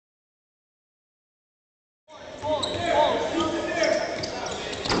Dan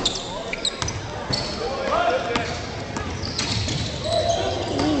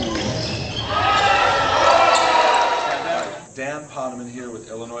Poneman here with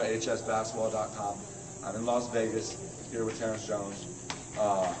IllinoisHSBasketball.com. I'm in Las Vegas here with Terrence Jones.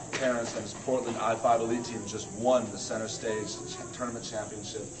 Terrence and his Portland I-5 Elite team just won the Center Stage Tournament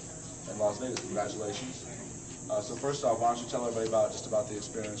Championship in Las Vegas. Congratulations. So first off, why don't you tell everybody about the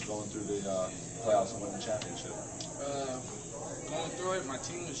experience going through the playoffs and winning the championship? Going through it, my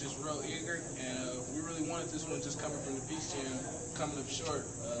team was just real eager, and we really wanted this one. Just coming from the Peach Jam, coming up short.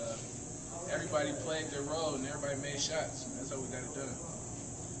 Everybody played their role, and everybody made shots. That's how we got it done.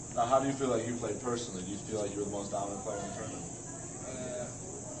 Now, how do you feel like you played personally? Do you feel like you were the most dominant player in the tournament?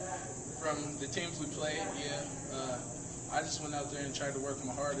 From the teams we played, yeah. I just went out there and tried to work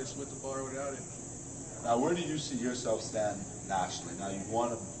my hardest with the ball or without it. Now, where do you see yourself stand nationally? Now, you've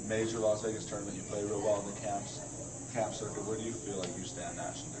won a major Las Vegas tournament. You play real well in the camp circuit. Where do you feel like you stand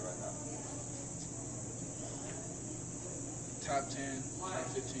nationally right now? Top 10, top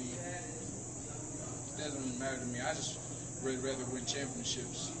 15. It doesn't really matter to me. I just would rather win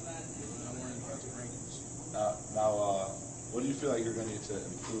championships. I'm not worrying about the rankings. Now, what do you feel like you're going to need to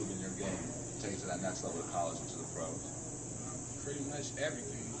improve in your game to take it to that next level of college and to the pros? Pretty much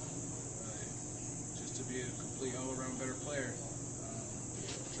everything. Just to be a complete all-around better player.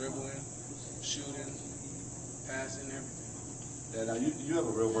 Dribbling, shooting, passing, everything. Yeah, now you have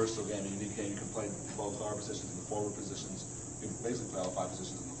a real versatile game, a unique game. You can play both guard positions and the forward positions. You can basically play all 5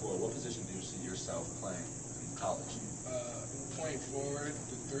 positions on the floor. What position do you see yourself playing in college? Point forward,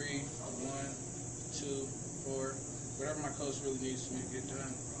 the 3, 1, 2, 4. Whatever my coach really needs for me to get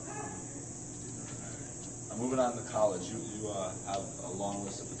done. Moving on to college, you have a long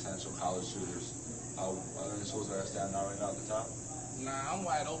list of potential college shooters. Are there any schools that are standing out right now at the top? Nah, I'm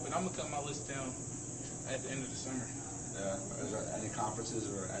wide open. I'm going to cut my list down at the end of the summer. Yeah. Is there any conferences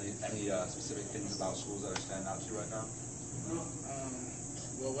or any specific things about schools that are standing out to you right now?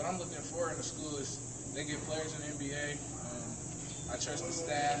 Well, what I'm looking for in the school is they get players in the NBA. I trust the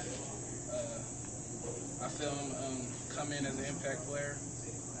staff. I feel them come in as an impact player.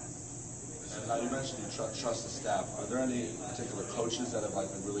 And now you mentioned you trust the staff. Are there any particular coaches that have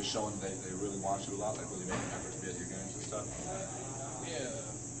been really showing they really want you a lot, really making an effort to be at your games and stuff? Yeah,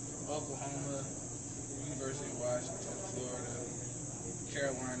 Oklahoma, University of Washington, Florida,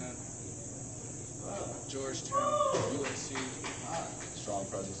 Carolina, Georgetown, USC.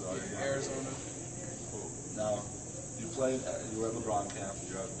 Strong presence at all your games. Arizona. Cool. Now, you were at LeBron camp,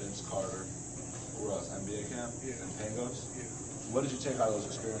 you're at Vince Carter. Who else? NBA camp? Yeah. And Pangos? Yeah. What did you take out of those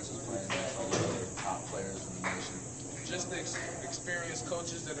experiences playing against all the other top players in the nation? Just the experienced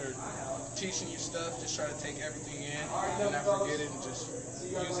coaches that are teaching you stuff, just try to take everything in and not forget it and just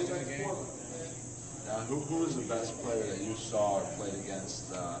use it in the game. Now, who is the best player that you saw or played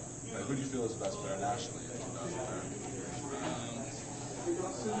against? Who do you feel is the best player nationally in 2010?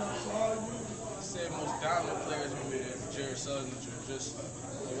 I said most dominant players would be Jared Sullivan, just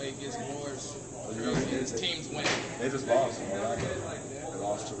the way he gets boards. His teams win. They just lost in Orlando. They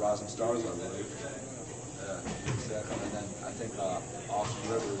lost to Rising Stars, I believe. Yeah, and then I think Austin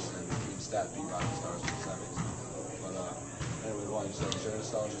Rivers and Team Stat beat Rising Stars in the semis. But anyway, well, you said Jared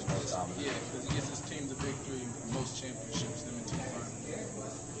Sullivan is most dominant. Yeah, because he gets his team the big 3, most championships, them in team finals.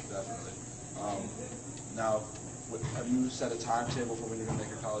 Definitely. Now, have you set a timetable for when you're going to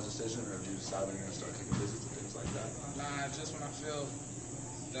make your college decision, or have you decided when you're going to start taking visits and things like that? Nah, just when I feel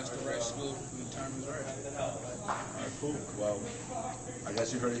that's the right school and the time is right. All right, cool. Well, I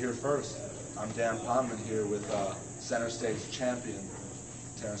guess you heard it here first. I'm Dan Poneman here with Center Stage champion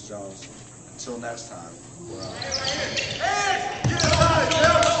Terrence Jones. Until next time, we're out.